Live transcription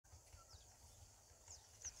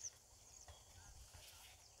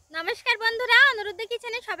नमस्कार बंधुरा अनुरुद्ध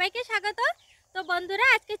किचेने सबाइके स्वागत। तो बंधुरा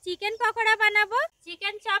आज के चिकेन पकोड़ा बानाबो।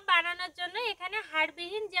 चिकेन चप बानानोर जोन्नो एखाने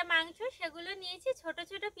हाड़बिहीन जे मांस सेगुलो नियेछि, छोटो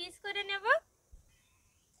छोटो पिस करे नेब।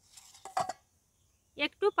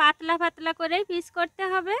 एकटू पातला पातला करे पिस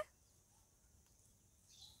करते हबे।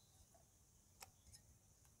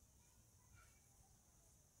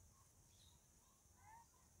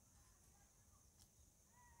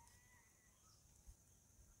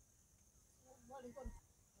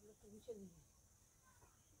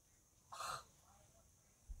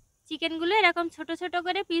 চিকেনগুলো এরকম ছোট ছোট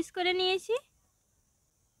করে পিস করে নিয়েছি।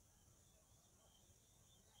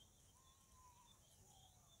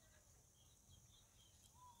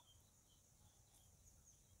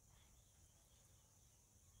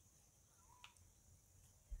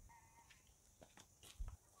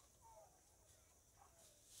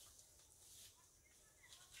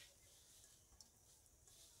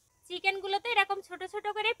 চিকেনগুলোতে এরকম ছোট ছোট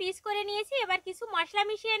করে পিস করে নিয়েছি। এবার কিছু মশলা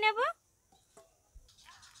মিশিয়ে নেব।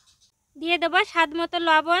 দিয়ে দেব স্বাদ মতো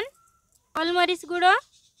লবণ, গোলমরিচ গুঁড়ো,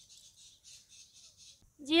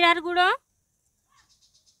 জিরার গুঁড়ো,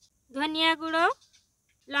 ধনিয়া গুঁড়ো,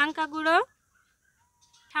 লঙ্কা গুঁড়ো,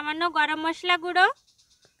 সামান্য গরম মশলা গুঁড়ো,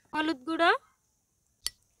 হলুদ গুঁড়ো।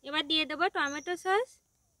 এবার দিয়ে দেব টমেটো সস।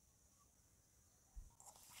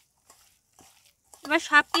 এবার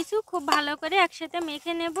সব কিছু খুব ভালো করে একসাথে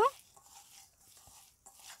মেখে নেব।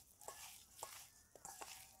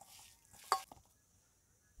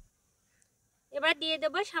 এবার দিয়ে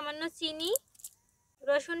দেব সামান্য চিনি,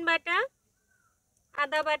 রসুন বাটা,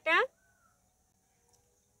 আদা বাটা,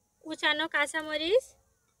 কুচানো কাঁচামরিচ,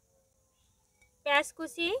 পেঁয়াজ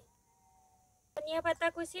কুচি, ধনিয়া পাতা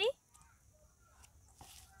কুচি,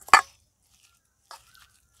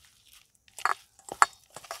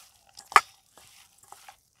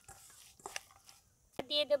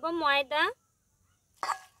 দিয়ে দেব ময়দা,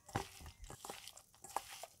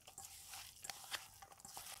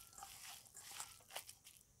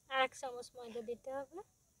 আর 1 চামচ ময়দা দিতে হবে।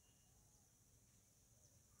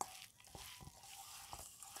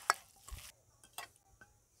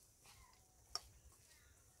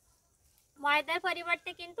 ময়দার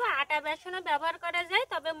পরিবর্তে কিন্তু আটা বেসনও ব্যবহার করা যায়,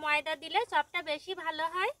 তবে ময়দা দিলে চপটা বেশি ভালো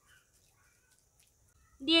হয়।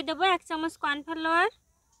 দিয়ে দেব 1 চামচ কর্নফ্লাওয়ার,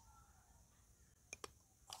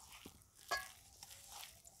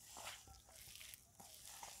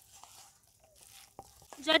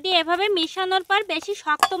 যদি এভাবে মিশানোর পর বেশি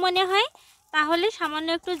শক্ত মনে হয় তাহলে সামান্য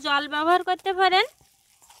একটু জল ব্যবহার করতে পারেন।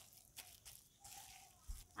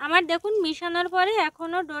 আমার দেখুন মিশানোর পরে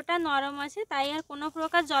এখনো ডোটা নরম আছে, তাই আর কোনো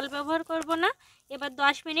প্রকার জল ব্যবহার করব না। এবার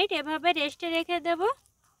 10 মিনিট এভাবে রেস্টে রেখে দেব।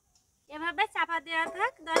 এভাবে চাপা দেওয়া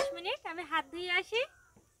থাক 10 মিনিট। আমি হাত ধুয়ে আসি।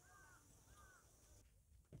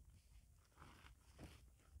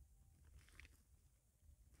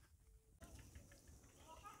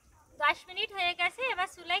 দশ মিনিট হয়ে গেছে। এবার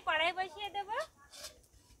চুলায় কড়াই বসিয়ে দেব।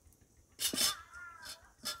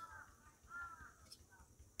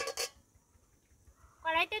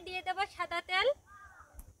 কড়াইতে দিয়ে দেব সাদা তেল।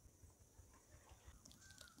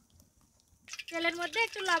 তেলের মধ্যে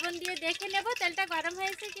একটু লবণ দিয়ে দেখে নেব তেলটা গরম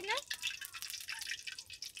হয়েছে কিনা।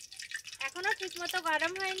 এখনো ঠিকমতো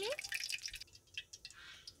গরম হয়নি।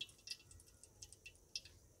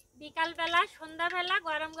 বিকালবেলা সন্ধ্যাবেলা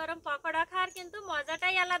গরম গরম পকোড়া খাওয়ার কিন্তু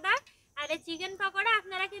মজাটাই আলাদা। আর এই চিকেন পকোড়া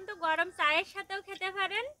আপনারা কিন্তু গরম চায়ের সাথেও খেতে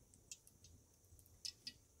পারেন।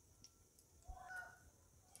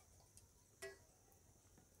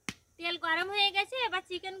 তেল গরম হয়ে গেছে। এবার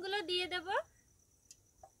চিকেনগুলো দিয়ে দেব।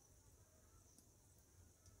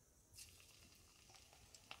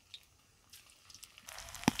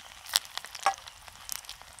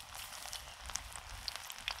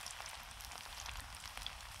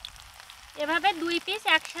 এভাবে 2 পিস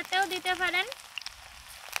একসাথেও দিতে পারেন।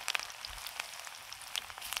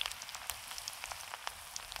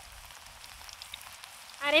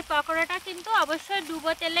 আর এই পকোড়াটা কিন্তু অবশ্যই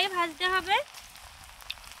ডুবো তেলেই ভাজতে হবে।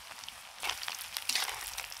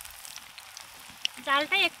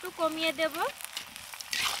 জালটা একটু কমিয়ে দেব।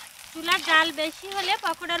 চুলার জাল বেশি হলে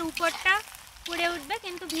পকোড়ার উপরটা পুড়ে উঠবে,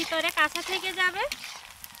 কিন্তু ভিতরে কাঁচা থেকে যাবে।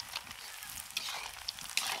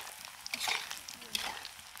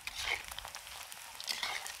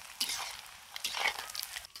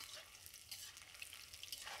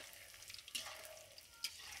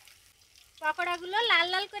 পকোড়াগুলো লাল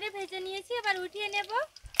লাল করে ভেজে নিয়েছি। এবার উঠিয়ে নেব।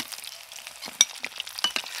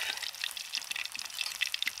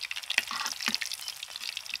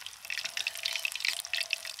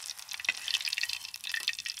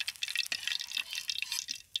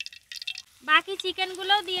 বাকি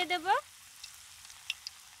চিকেনগুলোও দিয়ে দেব।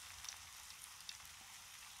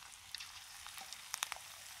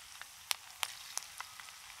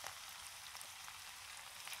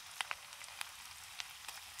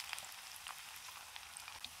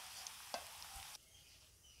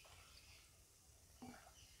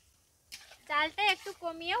 জালটা একটু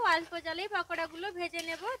কমিয়ে অল্প জলেই পকোড়াগুলো ভেজে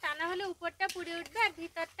নেব, তা না হলে উপরটা পুড়ে উঠবে আর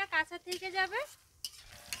ভিতরটা কাঁচা থেকে যাবে।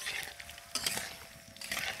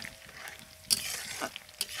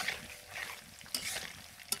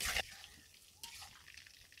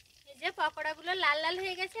 এই যে পকোড়াগুলো লাল লাল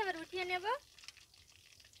হয়ে গেছে, এবার উঠিয়ে নেব।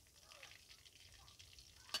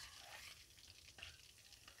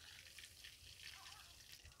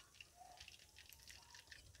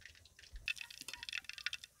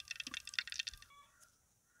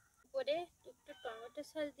 উপরে একটু টমেটো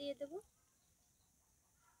সস দিয়ে দেব।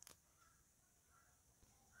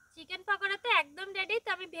 চিকেন পকোড়া তো একদম রেডি, তো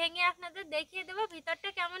আমি ভেঙে আপনাদের দেখিয়ে দেবো ভিতরটা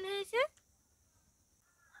কেমন হয়েছে।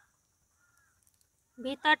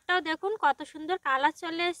 ভিতরটাও দেখুন কত সুন্দর কালার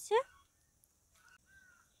চলে এসছে।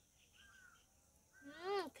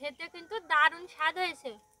 খেতে কিন্তু দারুণ স্বাদ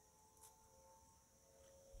হয়েছে।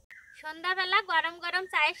 সন্ধ্যাবেলা গরম গরম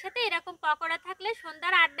চায়ের সাথে এরকম পকোড়া থাকলে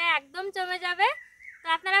সন্ধ্যার আড্ডায় একদম জমে যাবে। তো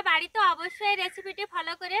আপনারা বাড়িতে অবশ্যই রেসিপিটি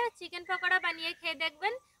ফলো করে চিকেন পকোড়া বানিয়ে খেয়ে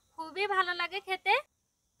দেখবেন, খুবই ভালো লাগে খেতে।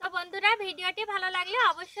 তো বন্ধুরা, ভিডিওটি ভালো লাগলে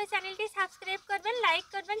অবশ্যই চ্যানেলটি সাবস্ক্রাইব করবেন, লাইক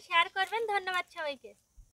করবেন, শেয়ার করবেন। ধন্যবাদ সবাইকে।